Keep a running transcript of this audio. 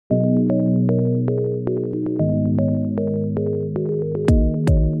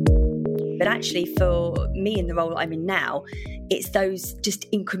actually for me in the role that I'm in now, it's those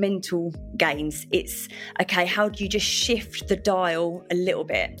just incremental gains. It's, okay, how do you just shift the dial a little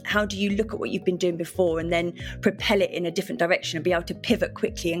bit? How do you look at what you've been doing before and then propel it in a different direction and be able to pivot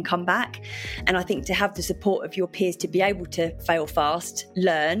quickly and come back? And I think to have the support of your peers to be able to fail fast,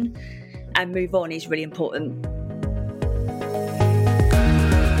 learn and move on is really important.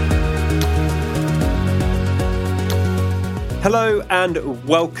 Hello and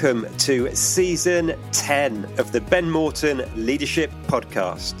welcome to Season 10 of the Ben Morton Leadership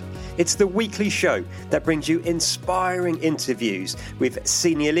Podcast. It's the weekly show that brings you inspiring interviews with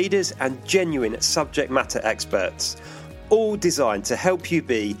senior leaders and genuine subject matter experts, all designed to help you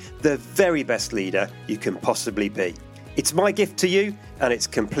be the very best leader you can possibly be. It's my gift to you and it's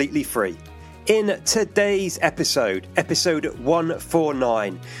completely free. In today's episode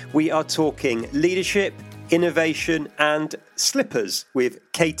 149, we are talking leadership, innovation and slippers with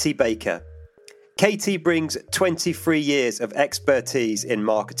Katie Baker. Katie brings 23 years of expertise in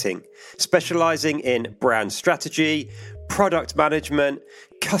marketing, specialising in brand strategy, product management,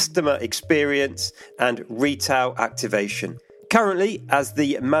 customer experience and retail activation. Currently, as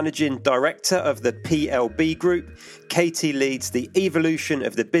the Managing Director of the PLB Group, Katie leads the evolution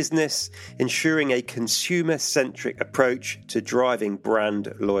of the business, ensuring a consumer-centric approach to driving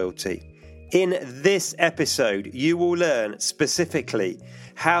brand loyalty. In this episode, you will learn specifically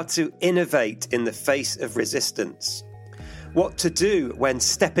how to innovate in the face of resistance, what to do when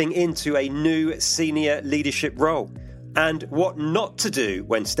stepping into a new senior leadership role, and what not to do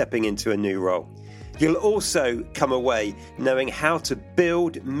when stepping into a new role. You'll also come away knowing how to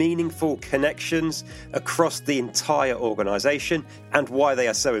build meaningful connections across the entire organisation and why they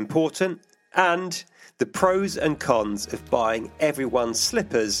are so important, and the pros and cons of buying everyone's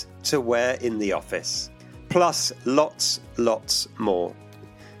slippers to wear in the office. Plus lots more.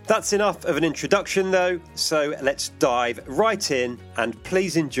 That's enough of an introduction though, so let's dive right in and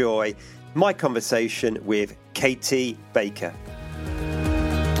please enjoy my conversation with Katie Baker.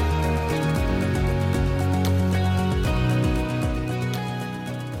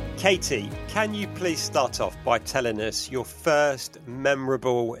 Katie, can you please start off by telling us your first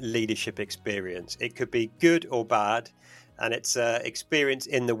memorable leadership experience? It could be good or bad, and it's an experience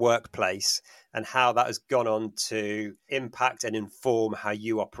in the workplace and how that has gone on to impact and inform how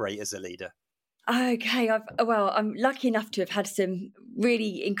you operate as a leader. Okay, I'm lucky enough to have had some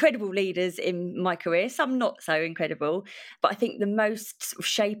really incredible leaders in my career, some not so incredible, but I think the most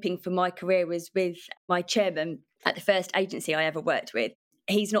shaping for my career was with my chairman at the first agency I ever worked with.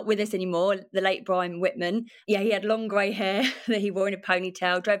 He's not with us anymore, the late Brian Whitman. Yeah, he had long grey hair that he wore in a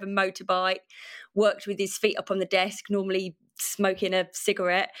ponytail, drove a motorbike, worked with his feet up on the desk, normally smoking a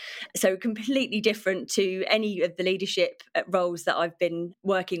cigarette. So completely different to any of the leadership roles that I've been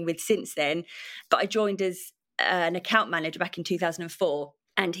working with since then. But I joined as an account manager back in 2004.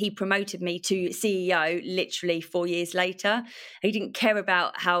 And he promoted me to CEO literally 4 years later. He didn't care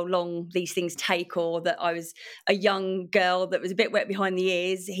about how long these things take or that I was a young girl that was a bit wet behind the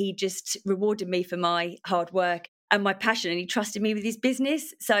ears. He just rewarded me for my hard work and my passion, and he trusted me with his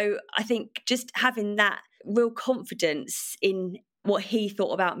business. So I think just having that real confidence in what he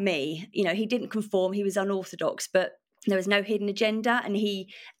thought about me, you know, he didn't conform, he was unorthodox, but there was no hidden agenda, and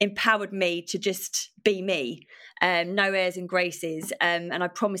he empowered me to just be me, no airs and graces. And I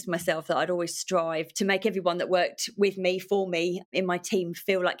promised myself that I'd always strive to make everyone that worked with me, for me, in my team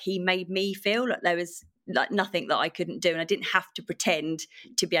feel like he made me feel like there was like nothing that I couldn't do. And I didn't have to pretend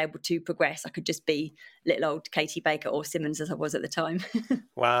to be able to progress. I could just be little old Katie Baker or Simmons as I was at the time.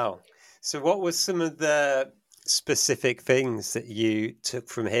 Wow. So what was some of the specific things that you took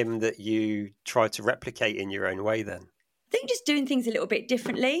from him that you tried to replicate in your own way then? I think just doing things a little bit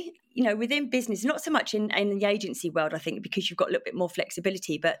differently, you know, within business, not so much in the agency world, I think, because you've got a little bit more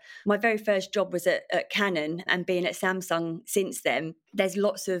flexibility. But my very first job was at Canon, and being at Samsung since then, there's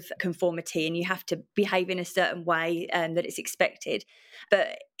lots of conformity and you have to behave in a certain way that it's expected.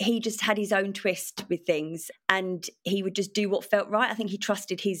 But he just had his own twist with things and he would just do what felt right. I think he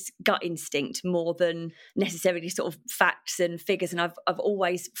trusted his gut instinct more than necessarily sort of facts and figures. And I've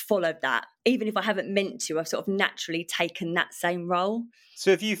always followed that. Even if I haven't meant to, I've sort of naturally taken that same role.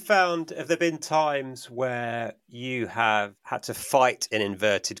 So have there been times where you have had to fight in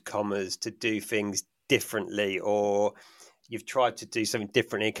inverted commas to do things differently, or you've tried to do something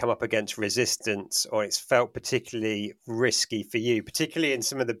differently and come up against resistance, or it's felt particularly risky for you, particularly in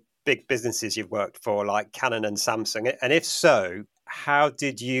some of the big businesses you've worked for like Canon and Samsung? And if so, how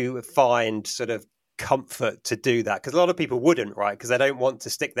did you find sort of comfort to do that? Because a lot of people wouldn't, right? Because they don't want to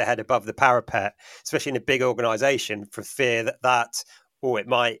stick their head above the parapet, especially in a big organization, for fear that it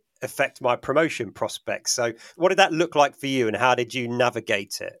might affect my promotion prospects. So what did that look like for you and how did you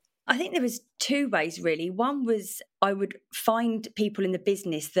navigate it? I think there was two ways, really. One was I would find people in the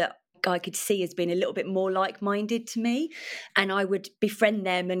business that I could see as being a little bit more like-minded to me, and I would befriend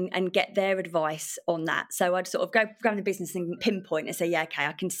them and get their advice on that. So I'd sort of go around the business and pinpoint and say, yeah, okay,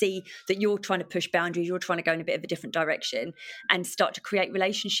 I can see that you're trying to push boundaries, you're trying to go in a bit of a different direction, and start to create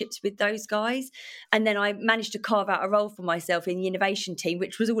relationships with those guys. And then I managed to carve out a role for myself in the innovation team,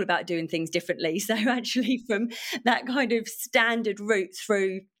 which was all about doing things differently. So actually from that kind of standard route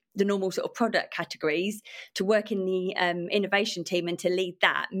through the normal sort of product categories to work in the innovation team and to lead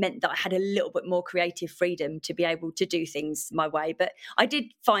that meant that I had a little bit more creative freedom to be able to do things my way. But I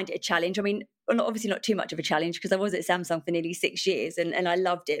did find it a challenge. I mean, obviously not too much of a challenge because I was at Samsung for nearly 6 years and I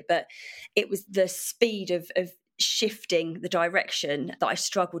loved it. But it was the speed of shifting the direction that I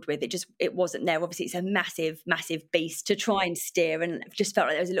struggled with. It wasn't there. Obviously it's a massive beast to try and steer, and it just felt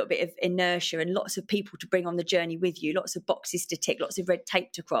like there was a little bit of inertia and lots of people to bring on the journey with you, lots of boxes to tick, lots of red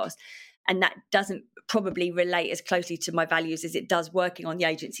tape to cross. And that doesn't probably relate as closely to my values as it does working on the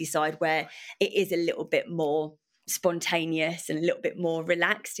agency side, where it is a little bit more spontaneous and a little bit more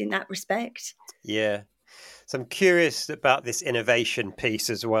relaxed in that respect. Yeah. So I'm curious about this innovation piece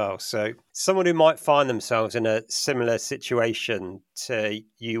as well. So someone who might find themselves in a similar situation to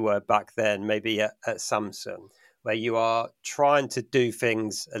you were back then, maybe at Samsung, where you are trying to do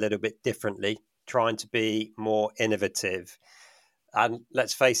things a little bit differently, trying to be more innovative. And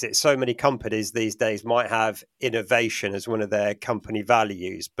let's face it, so many companies these days might have innovation as one of their company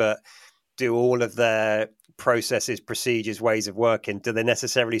values, but do all of their processes, procedures, ways of working, do they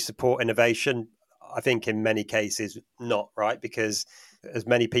necessarily support innovation? I think in many cases not, right? Because as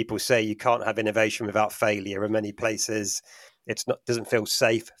many people say, you can't have innovation without failure. In many places, doesn't feel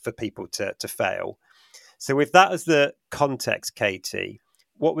safe for people to fail. So with that as the context, Katie,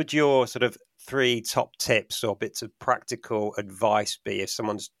 what would your sort of 3 top tips or bits of practical advice be if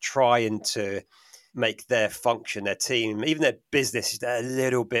someone's trying to make their function, their team, even their business, a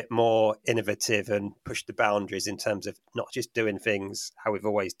little bit more innovative and push the boundaries in terms of not just doing things how we've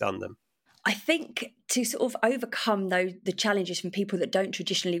always done them? I think to sort of overcome the challenges from people that don't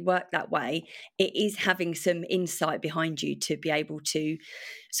traditionally work that way, it is having some insight behind you to be able to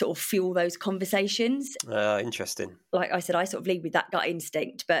sort of fuel those conversations. Interesting. Like I said, I sort of lead with that gut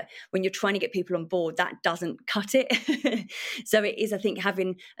instinct, but when you're trying to get people on board, that doesn't cut it. So it is, I think,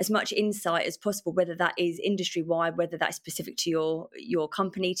 having as much insight as possible, whether that is industry-wide, whether that's specific to your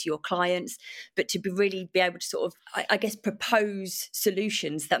company, to your clients, but to really be able to sort of, I guess, propose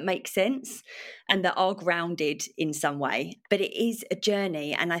solutions that make sense and that are grounded in some way. But it is a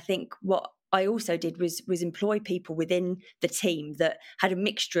journey. And I think what I also did was employ people within the team that had a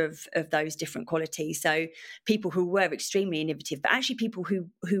mixture of those different qualities. So people who were extremely innovative, but actually people who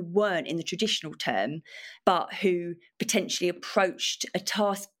weren't in the traditional term, but who potentially approached a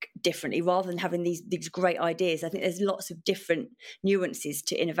task differently rather than having these great ideas. I think there's lots of different nuances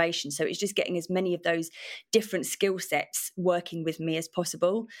to innovation. So it's just getting as many of those different skill sets working with me as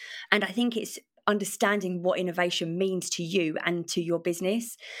possible. And I think it's understanding what innovation means to you and to your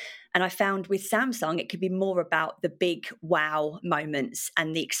business. And I found with Samsung, it could be more about the big wow moments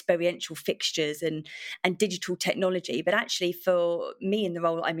and the experiential fixtures and digital technology. But actually for me in the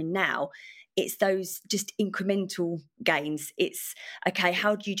role I'm in now, it's those just incremental gains. It's, okay,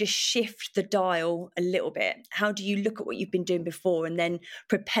 how do you just shift the dial a little bit? How do you look at what you've been doing before and then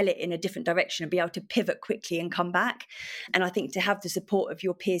propel it in a different direction and be able to pivot quickly and come back? And I think to have the support of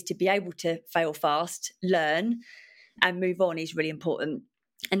your peers to be able to fail fast, learn and move on is really important.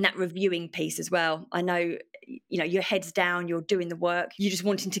 And that reviewing piece as well. I know, your head's down, you're doing the work, you're just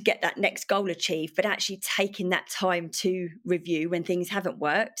wanting to get that next goal achieved, but actually taking that time to review when things haven't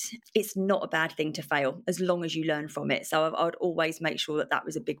worked, it's not a bad thing to fail as long as you learn from it. So I would always make sure that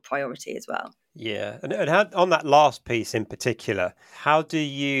was a big priority as well. Yeah. And how, on that last piece in particular, how do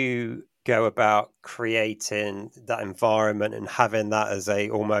you go about creating that environment and having that as a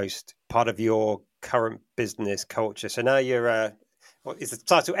almost part of your current business culture? So now you're what is the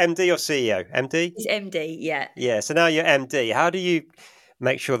title, MD or CEO? MD? It's MD, yeah. Yeah, so now you're MD. How do you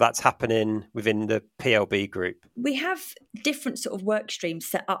make sure that's happening within the PLB group? We have different sort of work streams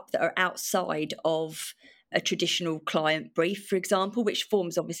set up that are outside of a traditional client brief, for example, which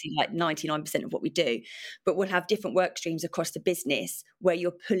forms obviously like 99% of what we do. But we'll have different work streams across the business where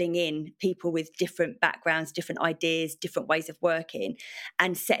you're pulling in people with different backgrounds, different ideas, different ways of working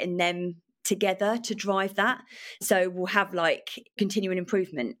and setting them together to drive that. So we'll have like continuing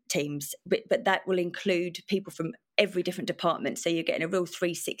improvement teams, but that will include people from every different department. So you're getting a real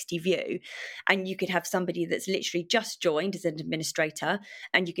 360 view. And you could have somebody that's literally just joined as an administrator,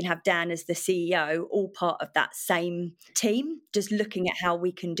 and you can have Dan as the CEO, all part of that same team, just looking at how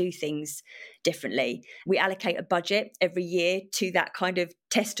we can do things differently. We allocate a budget every year to that kind of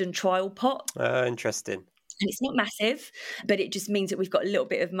test and trial pot. Interesting. And it's not massive, but it just means that we've got a little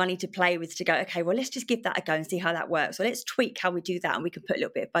bit of money to play with to go, okay, well, let's just give that a go and see how that works. So let's tweak how we do that, and we can put a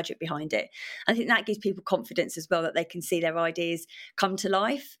little bit of budget behind it. I think that gives people confidence as well, that they can see their ideas come to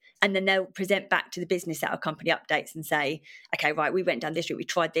life. And then they'll present back to the business at our company updates and say, okay, right, we went down this route, we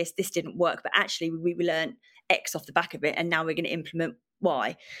tried this didn't work, but actually we learned X off the back of it, and now we're going to implement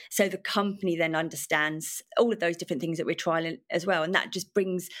Y. So the company then understands all of those different things that we're trialing as well. And that just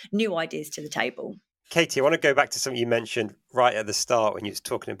brings new ideas to the table. Katie, I want to go back to something you mentioned right at the start when you were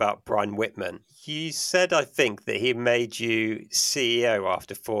talking about Brian Whitman. You said, I think, that he made you CEO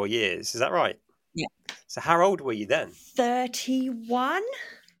after 4 years. Is that right? Yeah. So how old were you then? 31.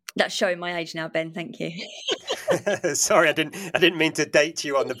 That's showing my age now, Ben. Thank you. Sorry, I didn't mean to date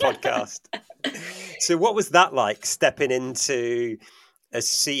you on the podcast. So what was that like, stepping into a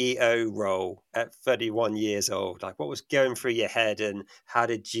CEO role at 31 years old? Like, what was going through your head, and how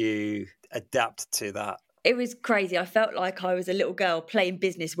did you adapt to that? It was crazy. I felt like I was a little girl playing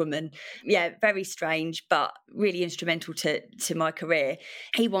businesswoman. Yeah, very strange, but really instrumental to my career.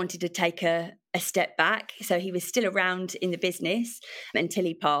 He wanted to take a step back, so he was still around in the business until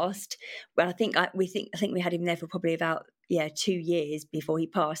he passed. But I think we had him there for probably about 2 years before he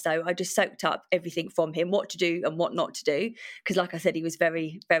passed. So I just soaked up everything from him, what to do and what not to do, because like I said, he was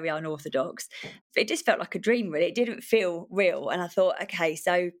very, very unorthodox. It just felt like a dream, really. It didn't feel real. And I thought, okay,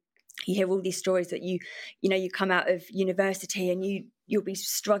 so you hear all these stories that you come out of university and you'll be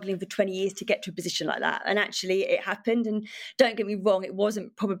struggling for 20 years to get to a position like that. And actually it happened. And don't get me wrong, it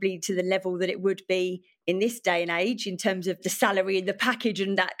wasn't probably to the level that it would be in this day and age in terms of the salary and the package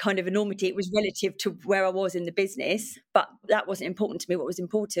and that kind of enormity. It was relative to where I was in the business, but that wasn't important to me. What was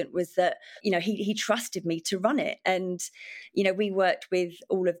important was that, he trusted me to run it. And, we worked with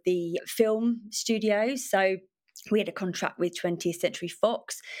all of the film studios. So we had a contract with 20th Century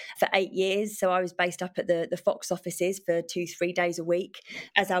Fox for 8 years. So I was based up at the Fox offices for 2-3 days a week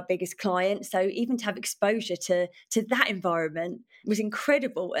as our biggest client. So even to have exposure to that environment was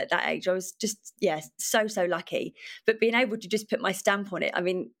incredible at that age. I was just, so lucky. But being able to just put my stamp on it, I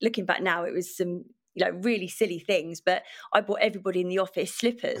mean, looking back now, it was some really silly things, but I bought everybody in the office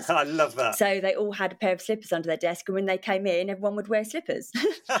slippers. I love that. So they all had a pair of slippers under their desk, and when they came in, everyone would wear slippers.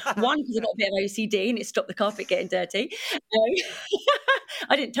 One, because I got a bit of OCD and it stopped the carpet getting dirty.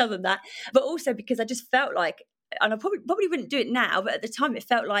 I didn't tell them that, but also because I just felt like, and I probably wouldn't do it now, but at the time it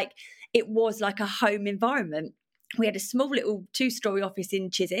felt like it was like a home environment. We had a small little 2-story office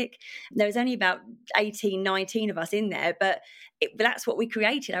in Chiswick. There was only about 18, 19 of us in there, but that's what we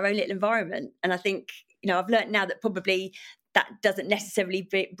created, our own little environment. And I think, I've learned now that probably that doesn't necessarily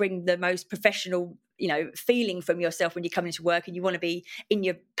bring the most professional, feeling from yourself when you come into work and you want to be in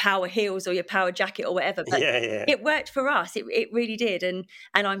your power heels or your power jacket or whatever. But it worked for us. It really did. And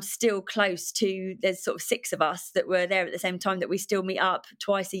I'm still close to, there's sort of 6 of us that were there at the same time that we still meet up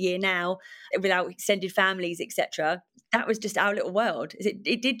twice a year now with our extended families, etc. That was just our little world.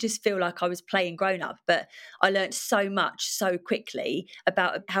 It did just feel like I was playing grown up, but I learned so much so quickly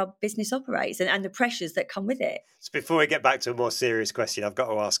about how business operates and the pressures that come with it. So before we get back to a more serious question, I've got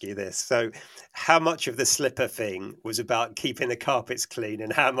to ask you this. So how much of the slipper thing was about keeping the carpets clean,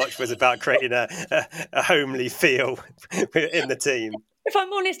 and how much was about creating a homely feel in the team? If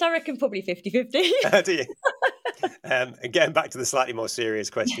I'm honest, I reckon probably 50-50. Do you? And getting back to the slightly more serious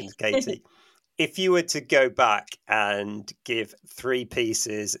questions, Katie. If you were to go back and give 3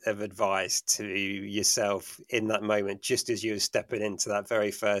 pieces of advice to yourself in that moment, just as you were stepping into that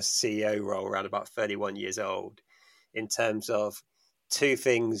very first CEO role around about 31 years old, in terms of 2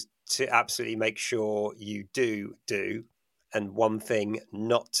 things to absolutely make sure you do, and 1 thing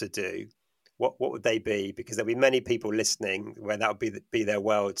not to do, what would they be? Because there'll be many people listening where that would be their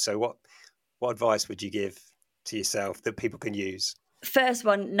world. So what advice would you give to yourself that people can use? First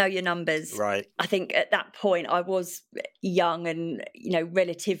one, know your numbers. Right. I think at that point I was young and,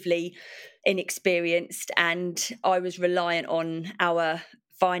 relatively inexperienced, and I was reliant on our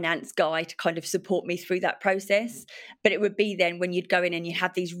finance guy to kind of support me through that process. But it would be then when you'd go in and you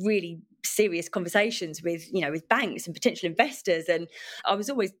have these really serious conversations with, with banks and potential investors. And I was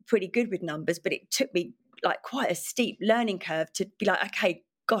always pretty good with numbers, but it took me like quite a steep learning curve to be like, okay,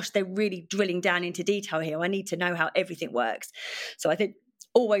 gosh, they're really drilling down into detail here. I need to know how everything works. So I think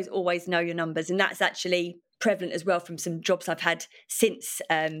always know your numbers. And that's actually prevalent as well from some jobs I've had since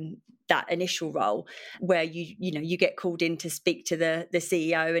that initial role, where you get called in to speak to the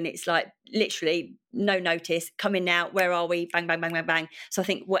CEO, and it's like literally no notice, come in now, where are we, bang bang bang bang bang. So I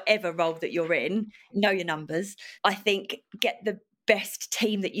think whatever role that you're in, know your numbers. I think get the best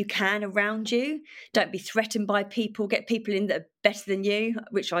team that you can around you. Don't be threatened by people. Get people in that are better than you,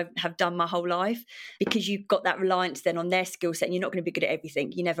 which I have done my whole life, because you've got that reliance then on their skill set, and you're not going to be good at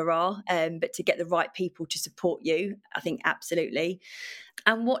everything. You never are. But to get the right people to support you, I think absolutely.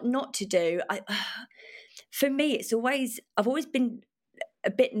 And what not to do, for me, I've always been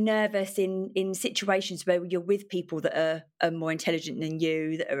a bit nervous in situations where you're with people that are more intelligent than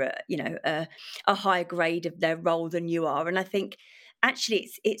you, that are a higher grade of their role than you are. And I think actually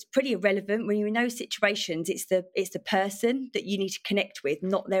it's pretty irrelevant when you're in those situations. It's the person that you need to connect with,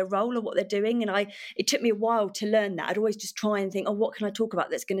 not their role or what they're doing. And it took me a while to learn that. I'd always just try and think, oh, what can I talk about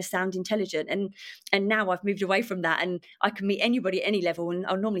that's going to sound intelligent? And now I've moved away from that, and I can meet anybody at any level, and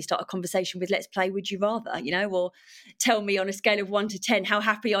I'll normally start a conversation with, let's play Would You Rather, or tell me on a scale of 1 to 10, how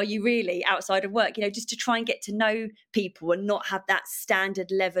happy are you really outside of work? Just to try and get to know people and not have that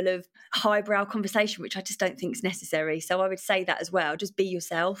standard level of highbrow conversation, which I just don't think is necessary. So I would say that as well. Just be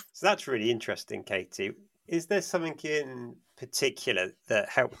yourself. So that's really interesting, Katie. Is there something in particular that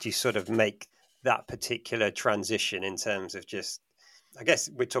helped you sort of make that particular transition in terms of just, I guess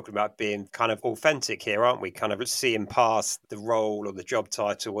we're talking about being kind of authentic here, aren't we? Kind of seeing past the role or the job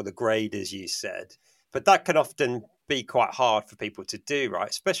title or the grade, as you said. But that can often be quite hard for people to do, right?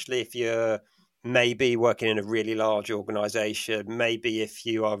 Especially if you're maybe working in a really large organization, maybe if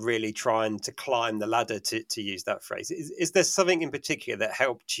you are really trying to climb the ladder, to use that phrase. Is there something in particular that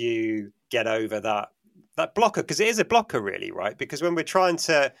helped you get over that blocker? Because it is a blocker, really, right? Because when we're trying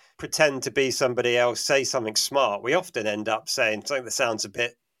to pretend to be somebody else, say something smart, we often end up saying something that sounds a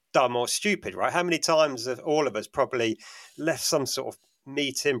bit dumb or stupid, right? How many times have all of us probably left some sort of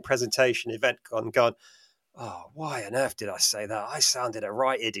meeting, presentation, event gone, oh, why on earth did I say that? I sounded a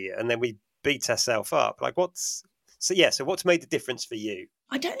right idiot. And then we beat ourselves up. So what's made the difference for you?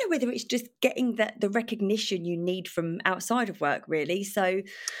 I don't know whether it's just getting the recognition you need from outside of work, really. So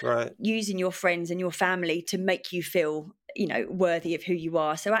right. Using your friends and your family to make you feel, worthy of who you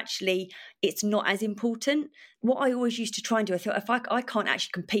are. So actually, it's not as important. What I always used to try and do, I thought, if I can't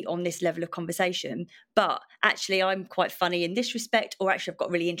actually compete on this level of conversation, but actually I'm quite funny in this respect, or actually I've got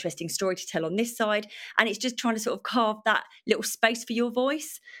a really interesting story to tell on this side. And it's just trying to sort of carve that little space for your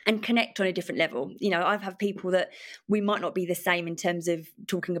voice and connect on a different level. I've had people that we might not be the same in terms of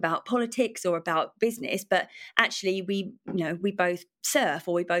talking about politics or about business, but actually we both surf,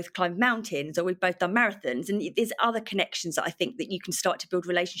 or we both climb mountains, or we've both done marathons. And there's other connections that I think that you can start to build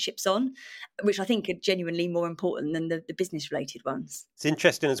relationships on, which I think are genuinely more important than the business related ones. It's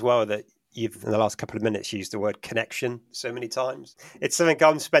interesting as well that you've, in the last couple of minutes, used the word connection so many times. It's something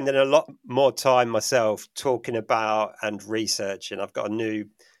I'm spending a lot more time myself talking about and researching. I've got a new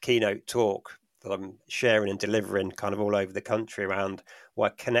keynote talk that I'm sharing and delivering kind of all over the country around why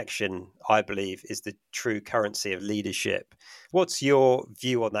connection, I believe, is the true currency of leadership. What's your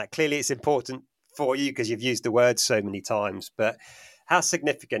view on that? Clearly, it's important for you because you've used the word so many times, but how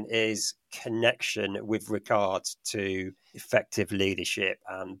significant is connection with regards to effective leadership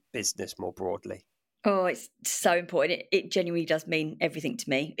and business more broadly? Oh, it's so important. It genuinely does mean everything to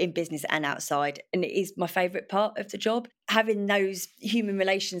me in business and outside. And it is my favourite part of the job. Having those human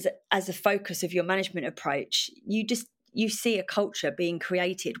relations as a focus of your management approach, you see a culture being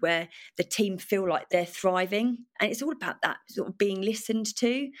created where the team feel like they're thriving. And it's all about that sort of being listened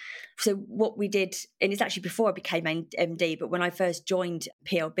to. So what we did, and it's actually before I became MD, but when I first joined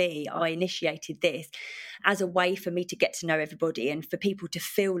PLB, I initiated this as a way for me to get to know everybody and for people to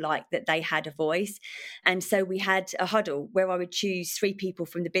feel like that they had a voice. And so we had a huddle where I would choose 3 people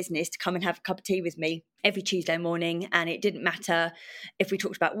from the business to come and have a cup of tea with me every Tuesday morning. And it didn't matter if we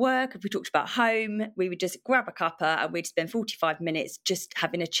talked about work, if we talked about home, we would just grab a cuppa and we'd spend 45 minutes just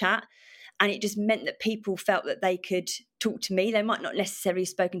having a chat. And it just meant that people felt that they could talk to me. They might not necessarily have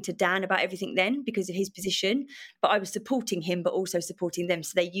spoken to Dan about everything then because of his position, but I was supporting him, but also supporting them.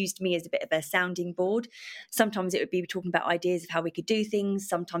 So they used me as a bit of a sounding board. Sometimes it would be talking about ideas of how we could do things.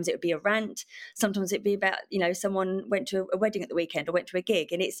 Sometimes it would be a rant. Sometimes it'd be about, someone went to a wedding at the weekend or went to a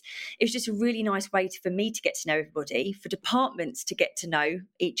gig. And it was just a really nice way for me to get to know everybody, for departments to get to know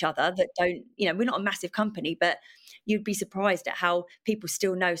each other that don't, we're not a massive company, but you'd be surprised at how people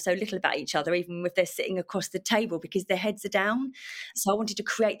still know so little about each other, even if they're sitting across the table, because their heads are down. So I wanted to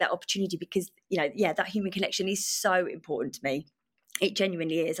create that opportunity because, that human connection is so important to me. It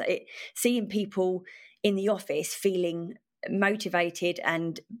genuinely is. Seeing people in the office feeling motivated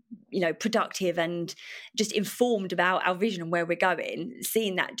and productive and just informed about our vision and where we're going,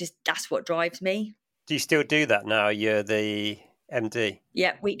 seeing that, that's what drives me. Do you still do that now? You're the MD?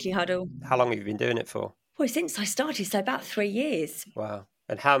 Yeah, weekly huddle. How long have you been doing it for? Well, since I started, so about 3 years. Wow.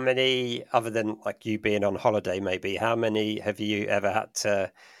 And how many, other than like you being on holiday maybe, how many have you ever had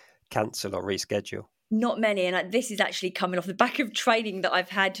to cancel or reschedule? Not many, and this is actually coming off the back of training that I've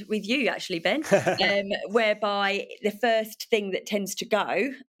had with you, actually, Ben, whereby the first thing that tends to go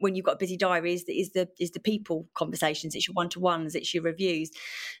when you've got a busy diary is the people conversations. It's your one-to-ones, it's your reviews.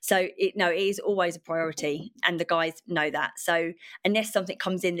 So it is always a priority, and the guys know that. So unless something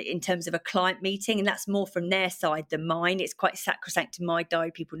comes in terms of a client meeting, and that's more from their side than mine, it's quite sacrosanct in my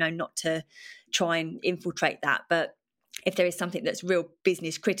diary. People know not to try and infiltrate that, but if there is something that's real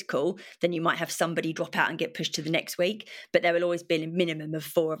business critical, then you might have somebody drop out and get pushed to the next week. But there will always be a minimum of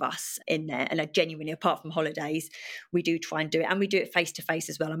 4 of us in there. And genuinely, apart from holidays, we do try and do it. And we do it face to face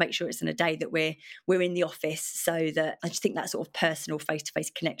as well. I make sure it's on a day that we're in the office, so that I just think that sort of personal face to face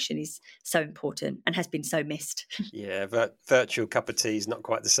connection is so important and has been so missed. Yeah, virtual cup of tea is not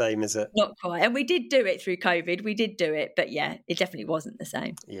quite the same, is it? Not quite. And we did do it through COVID. We did do it. But yeah, it definitely wasn't the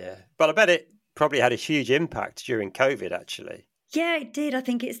same. Yeah. But I bet it probably had a huge impact during COVID, actually. Yeah, it did. I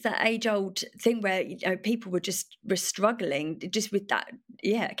think it's that age-old thing where people were struggling just with that,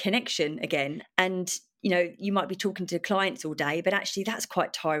 connection again. And you might be talking to clients all day, but actually that's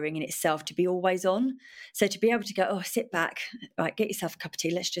quite tiring in itself to be always on. So to be able to go, sit back, right, get yourself a cup of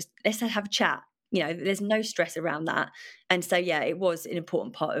tea. Let's have a chat. There's no stress around that. And so, it was an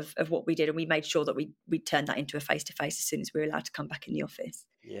important part of what we did. And we made sure that we turned that into a face-to-face as soon as we were allowed to come back in the office.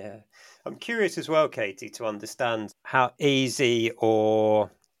 Yeah. I'm curious as well, Katie, to understand how easy or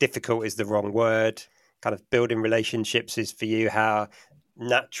difficult is the wrong word, kind of building relationships is for you, how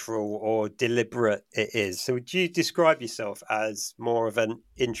natural or deliberate it is. So would you describe yourself as more of an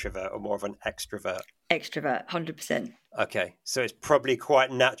introvert or more of an extrovert? Extrovert, 100%. Okay, so it's probably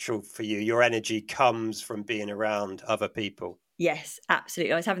quite natural for you. Your energy comes from being around other people. Yes,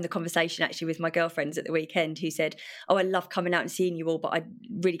 absolutely. I was having the conversation actually with my girlfriends at the weekend who said, I love coming out and seeing you all, but I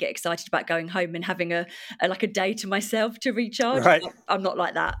really get excited about going home and having a day to myself to recharge. Right. I'm not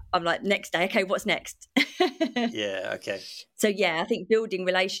like that. I'm like, next day, okay, what's next? Yeah, okay. So I think building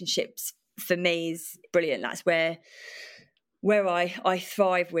relationships for me is brilliant. That's where I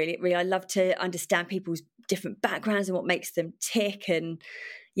thrive, really. I love to understand people's different backgrounds and what makes them tick, and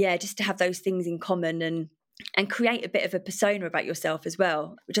just to have those things in common and create a bit of a persona about yourself as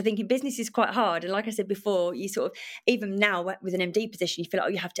well, which I think in business is quite hard. And like I said before, you sort of, even now with an MD position, you feel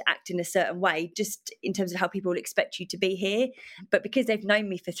like you have to act in a certain way just in terms of how people will expect you to be here. But because they've known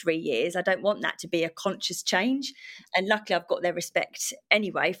me for 3 years, I don't want that to be a conscious change. And luckily I've got their respect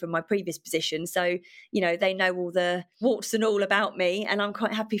anyway from my previous position. So, they know all the warts and all about me, and I'm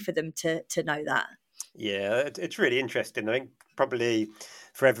quite happy for them to know that. Yeah, it's really interesting. I think probably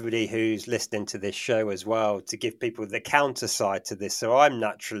for everybody who's listening to this show as well, to give people the counter side to this. So I'm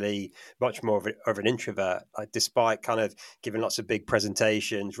naturally much more of an introvert, despite kind of giving lots of big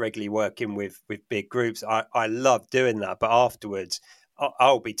presentations, regularly working with big groups. I love doing that, but afterwards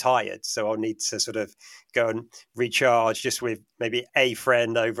I'll be tired. So I'll need to sort of go and recharge just with maybe a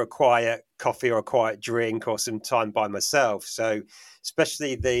friend over a quiet coffee or a quiet drink or some time by myself. So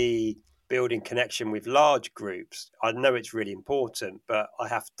especially the building connection with large groups, I know it's really important, but I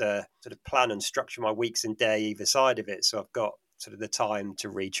have to sort of plan and structure my weeks and day either side of it. So I've got sort of the time to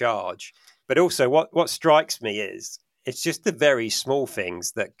recharge. But also what strikes me is it's just the very small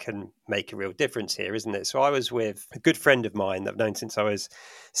things that can make a real difference here, isn't it? So I was with a good friend of mine that I've known since I was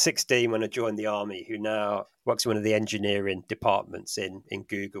 16 when I joined the army, who now works in one of the engineering departments in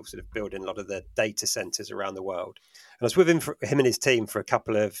Google, sort of building a lot of the data centers around the world. And I was with him and his team for a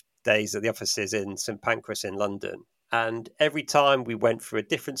couple of days at the offices in St Pancras in London. And every time we went through a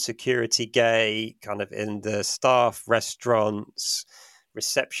different security gate, kind of in the staff, restaurants,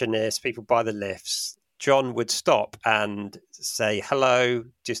 receptionists, people by the lifts, John would stop and say hello,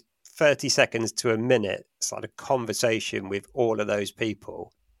 just 30 seconds to a minute. It's like a conversation with all of those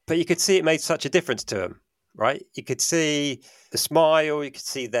people. But you could see it made such a difference to them, right? You could see the smile, you could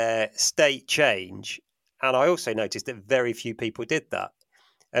see their state change. And I also noticed that very few people did that.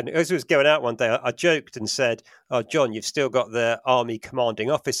 And as I was going out one day, I joked and said, "Oh, John, you've still got the army commanding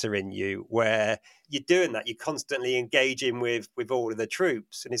officer in you where you're doing that. You're constantly engaging with all of the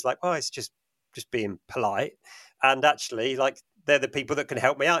troops." And he's like, "Oh, it's just being polite." And actually, they're the people that can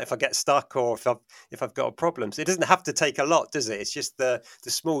help me out if I get stuck or if I've got a problem. So it doesn't have to take a lot, does it? It's just the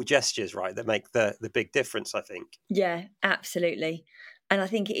small gestures, right, that make the big difference, I think. Yeah, absolutely. And I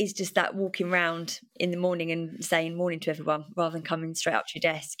think it is just that walking around in the morning and saying morning to everyone rather than coming straight up to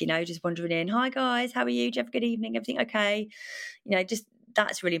your desk, just wandering in. Hi guys, how are you? Do you have a good evening? Everything okay? Just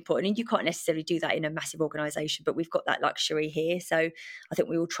that's really important. And you can't necessarily do that in a massive organisation, but we've got that luxury here. So I think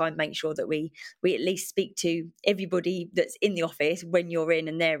we will try and make sure that we at least speak to everybody that's in the office when you're in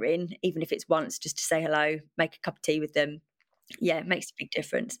and they're in, even if it's once, just to say hello, make a cup of tea with them. Yeah, it makes a big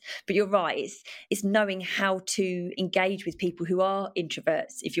difference. But you're right, it's knowing how to engage with people who are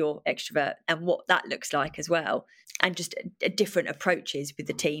introverts if you're extrovert, and what that looks like as well, and just different approaches with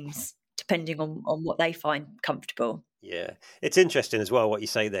the teams depending on what they find comfortable. Yeah, it's interesting as well what you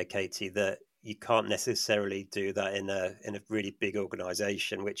say there, Katie, that you can't necessarily do that in a really big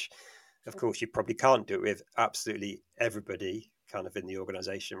organisation, which of course you probably can't do it with absolutely everybody kind of in the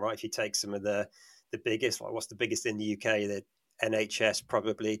organisation, right? If you take some of the biggest, like what's the biggest in the UK, the NHS,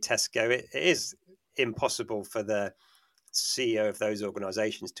 probably Tesco, it is impossible for the CEO of those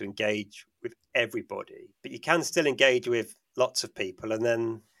organisations to engage with everybody, but you can still engage with lots of people, and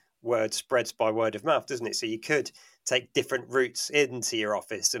then word spreads by word of mouth, doesn't it? So you could take different routes into your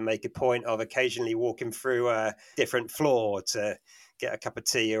office and make a point of occasionally walking through a different floor to get a cup of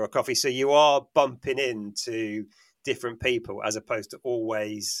tea or a coffee. So you are bumping into different people as opposed to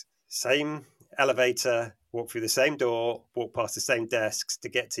always same elevator, walk through the same door, walk past the same desks to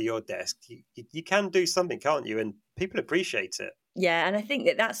get to your desk. You can do something, can't you? And people appreciate it. Yeah, and I think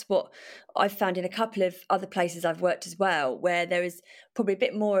that's what I've found in a couple of other places I've worked as well, where there is probably a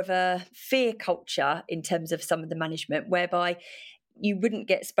bit more of a fear culture in terms of some of the management, whereby you wouldn't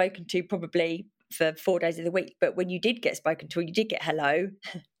get spoken to probably for 4 days of the week, but when you did get spoken to, you did get hello.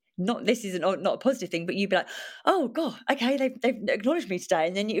 This is not a positive thing, but you'd be like, oh God, okay, they've acknowledged me today,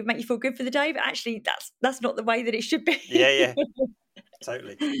 and then it would make you feel good for the day. But actually, that's not the way that it should be. Yeah,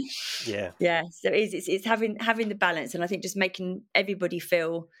 totally. Yeah. So it's having the balance, and I think just making everybody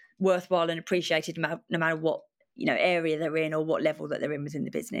feel worthwhile and appreciated, no matter what area they're in or what level that they're in within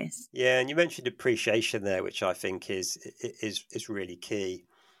the business. Yeah, and you mentioned appreciation there, which I think is really key.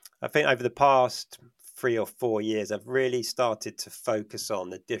 I think over the past 3 or 4 years, I've really started to focus on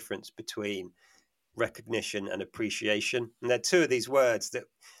the difference between recognition and appreciation. And they're two of these words that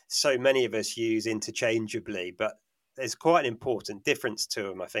so many of us use interchangeably, but there's quite an important difference to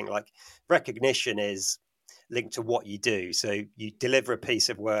them. I think like recognition is linked to what you do. So you deliver a piece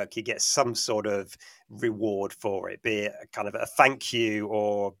of work, you get some sort of reward for it, be it a kind of a thank you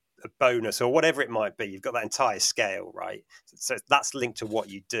or a bonus or whatever it might be. You've got that entire scale, right? So that's linked to what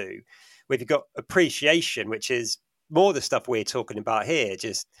you do. We've got appreciation, which is more the stuff we're talking about here,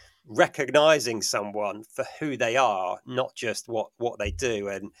 just recognizing someone for who they are, not just what they do.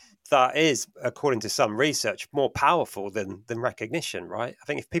 And that is, according to some research, more powerful than recognition, right? I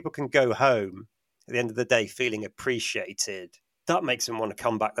think if people can go home at the end of the day feeling appreciated, that makes them want to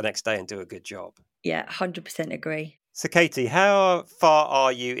come back the next day and do a good job. Yeah, 100% agree. So Katie, how far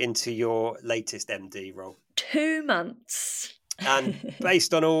are you into your latest MD role? 2 months. And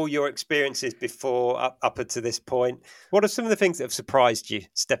based on all your experiences before up until this point, what are some of the things that have surprised you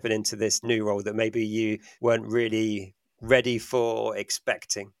stepping into this new role that maybe you weren't really ready for,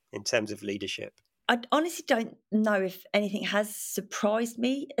 expecting in terms of leadership? I honestly don't know if anything has surprised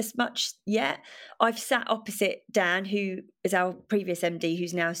me as much yet. I've sat opposite Dan, who is our previous MD,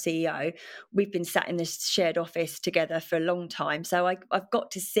 who's now CEO. We've been sat in this shared office together for a long time. So I've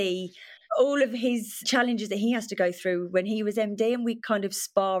got to see all of his challenges that he has to go through when he was MD, and we kind of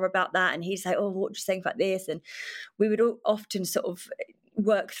spar about that. And he'd say, oh, what do you think about this? And we would all often sort of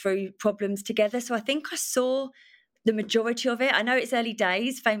work through problems together. So I think I saw the majority of it. I know it's early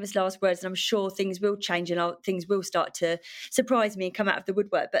days, famous last words, and I'm sure things will change and things will start to surprise me and come out of the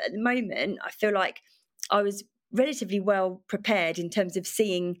woodwork. But at the moment, I feel like I was relatively well prepared in terms of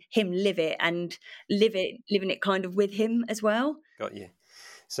seeing him live it and living it kind of with him as well. Got you.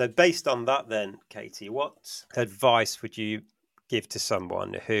 So based on that then, Katie, what advice would you give to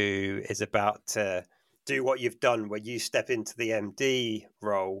someone who is about to do what you've done, where you step into the MD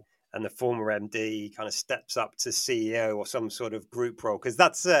role and the former MD kind of steps up to CEO or some sort of group role? Because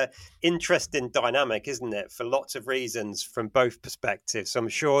that's an interesting dynamic, isn't it? For lots of reasons from both perspectives. So I'm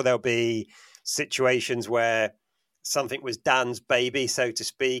sure there'll be situations where something was Dan's baby, so to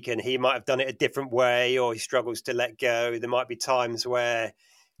speak, and he might have done it a different way, or he struggles to let go. There might be times where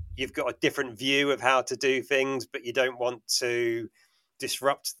you've got a different view of how to do things, but you don't want to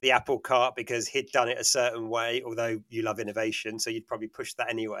disrupt the apple cart because he'd done it a certain way, although you love innovation, so you'd probably push that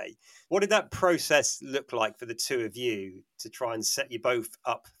anyway. What did that process look like for the two of you to try and set you both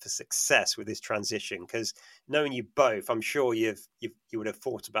up for success with this transition? Because knowing you both, I'm sure you've you would have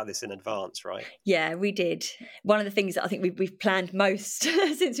thought about this in advance, right? Yeah, we did. One of the things that I think we've planned most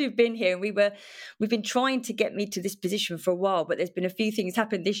since we've been here, and we've been trying to get me to this position for a while, but there's been a few things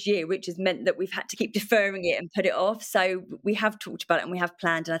happened this year, which has meant that we've had to keep deferring it and put it off. So we have talked about it and we have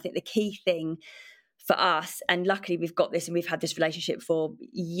planned. And I think the key thing for us, and luckily we've got this and we've had this relationship for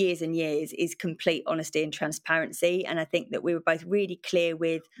years and years, is complete honesty and transparency. And I think that we were both really clear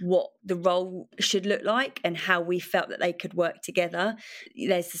with what the role should look like and how we felt that they could work together.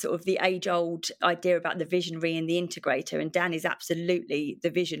 There's sort of the age-old idea about the visionary and the integrator, and Dan is absolutely the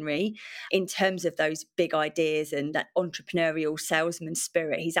visionary in terms of those big ideas and that entrepreneurial salesman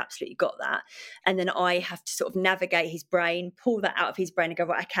spirit. He's absolutely got that. And then I have to sort of navigate his brain, pull that out of his brain and go,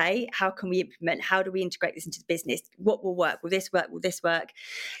 right, okay, how can we implement, how do we integrate this into the business? What will work? Will this work? Will this work?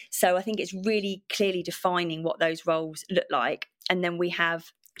 So I think it's really clearly defining what those roles look like. And then we have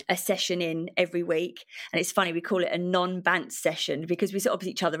a session in every week. And it's funny, we call it a non-bant session because we sit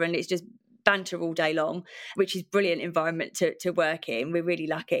opposite each other and it's just banter all day long, which is brilliant environment to work in. We're really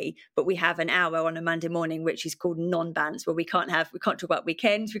lucky. But we have an hour on a Monday morning which is called non-bants, where we can't talk about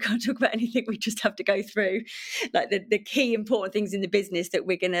weekends, we can't talk about anything. We just have to go through like the key important things in the business that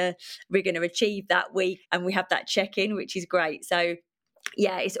we're gonna achieve that week, and we have that check-in, which is great. So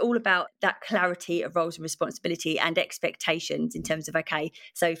yeah, it's all about that clarity of roles and responsibility and expectations in terms of, okay,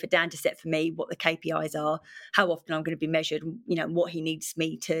 so for Dan to set for me what the KPIs are, how often I'm going to be measured, what he needs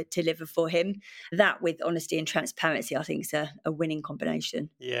me to deliver for him. That with honesty and transparency, I think is a winning combination.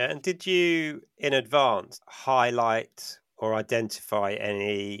 Yeah. And did you in advance highlight or identify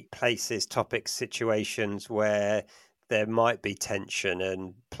any places, topics, situations where there might be tension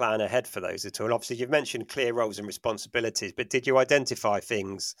and plan ahead for those at all? Obviously, you've mentioned clear roles and responsibilities, but did you identify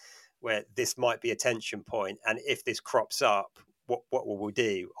things where this might be a tension point? And if this crops up, what will we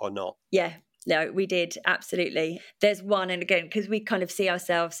do or not? Yeah. No, we did. Absolutely. There's one, and again, because we kind of see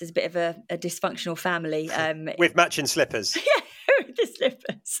ourselves as a bit of a dysfunctional family. With matching slippers. Yeah, with the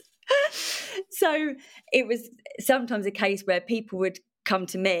slippers. So it was sometimes a case where people would come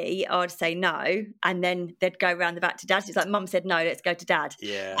to me, I'd say no, and then they'd go around the back to Dad. It's like, Mum said no, let's go to Dad.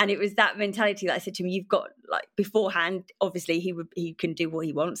 Yeah. And it was that mentality that I said to him, you've got, like, beforehand, obviously he can do what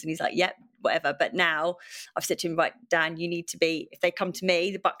he wants, and he's like, yep, whatever. But now I've said to him, right, Dan, you need to be, if they come to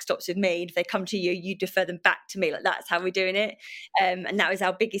me, the buck stops with me. If they come to you, you defer them back to me. Like, that's how we're doing it. And that was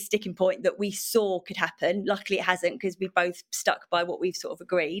our biggest sticking point that we saw could happen. Luckily it hasn't, because we both stuck by what we've sort of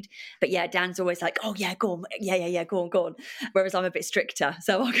agreed. But yeah, Dan's always like, oh yeah, go on. Yeah, go on. Whereas I'm a bit stricter.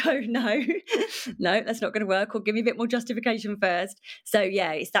 So I'll go, no, that's not going to work, or give me a bit more justification first. So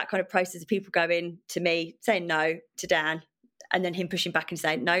yeah, it's that kind of process of people going to me, saying no to Dan, and then him pushing back and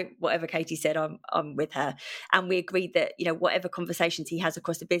saying, no, whatever Katie said, I'm with her. And we agreed that, whatever conversations he has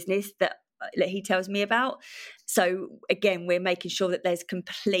across the business that he tells me about. So again, we're making sure that there's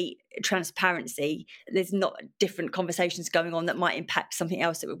complete transparency. There's not different conversations going on that might impact something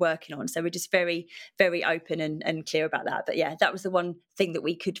else that we're working on. So we're just very, very open and clear about that. But yeah, that was the one thing that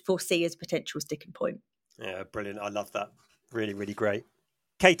we could foresee as potential sticking point. Yeah, brilliant. I love that. Really, really great.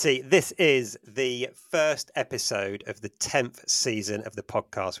 Katie, this is the first episode of the 10th season of the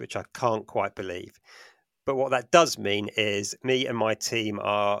podcast, which I can't quite believe. But what that does mean is me and my team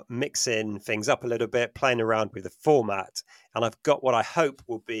are mixing things up a little bit, playing around with the format. And I've got what I hope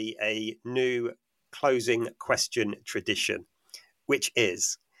will be a new closing question tradition, which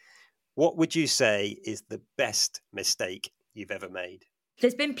is, what would you say is the best mistake you've ever made?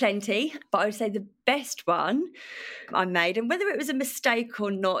 There's been plenty, but I would say the best one I made, and whether it was a mistake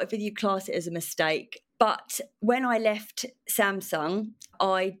or not, if you class it as a mistake, but when I left Samsung,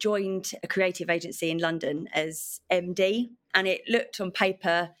 I joined a creative agency in London as MD, and it looked on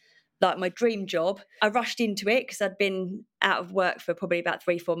paper like my dream job. I rushed into it because I'd been out of work for probably about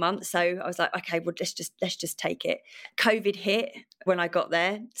 3-4 months. So I was like, okay, well, let's just take it. COVID hit when I got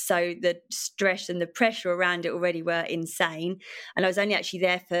there. So the stress and the pressure around it already were insane. And I was only actually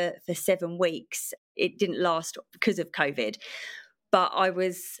there for 7 weeks. It didn't last because of COVID. But I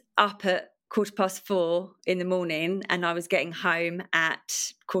was up at 4:15 in the morning, and I was getting home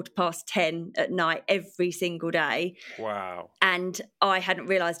at 10:15 at night every single day. Wow. And I hadn't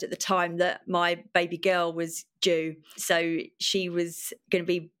realised at the time that my baby girl was due. So she was going to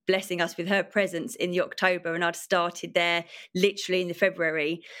be blessing us with her presence in the October, and I'd started there literally in the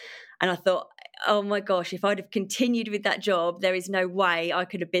February. And I thought, oh my gosh, if I'd have continued with that job, there is no way I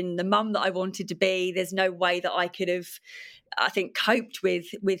could have been the mum that I wanted to be. There's no way that I could have I think, coped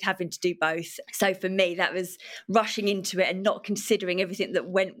with having to do both. So for me, that was rushing into it and not considering everything that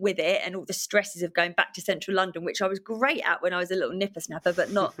went with it and all the stresses of going back to central London, which I was great at when I was a little nippersnapper,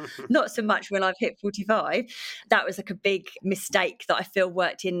 but not so much when I've hit 45. That was like a big mistake that I feel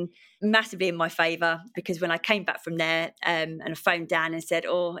worked in massively in my favour, because when I came back from there and I phoned Dan and said,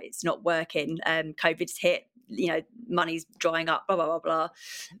 oh, it's not working, COVID's hit, money's drying up, blah, blah, blah, blah.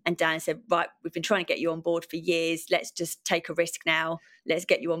 And Dan said, right, we've been trying to get you on board for years. Let's just take a risk now. Let's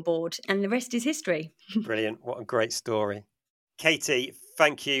get you on board. And the rest is history. Brilliant. What a great story. Katie,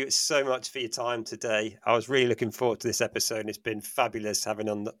 thank you so much for your time today. I was really looking forward to this episode, and it's been fabulous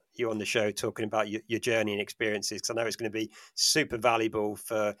having you on the show talking about your journey and experiences, because I know it's going to be super valuable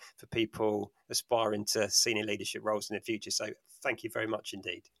for people aspiring to senior leadership roles in the future. So thank you very much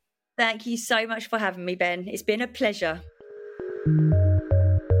indeed. Thank you so much for having me, Ben. It's been a pleasure.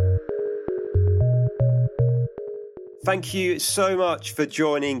 Thank you so much for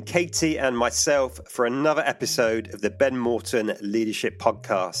joining Katie and myself for another episode of the Ben Morton Leadership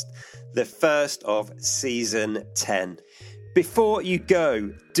Podcast, the first of season 10. Before you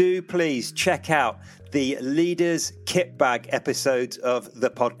go, do please check out the Leaders Kit Bag episodes of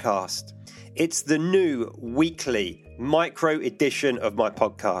the podcast. It's the new weekly micro edition of my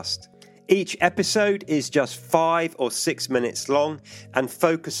podcast. Each episode is just 5 or 6 minutes long and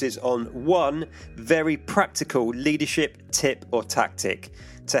focuses on one very practical leadership tip or tactic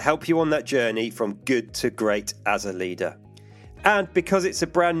to help you on that journey from good to great as a leader. And because it's a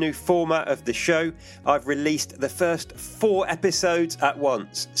brand new format of the show, I've released the first 4 episodes at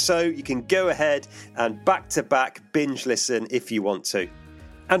once, so you can go ahead and back-to-back binge listen if you want to.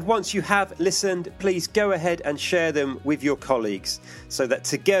 And once you have listened, please go ahead and share them with your colleagues so that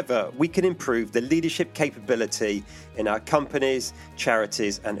together we can improve the leadership capability in our companies,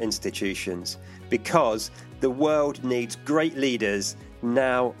 charities and institutions, because the world needs great leaders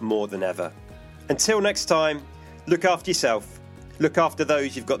now more than ever. Until next time, look after yourself, look after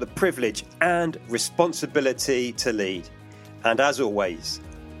those you've got the privilege and responsibility to lead. And as always,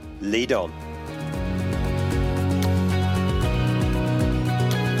 lead on.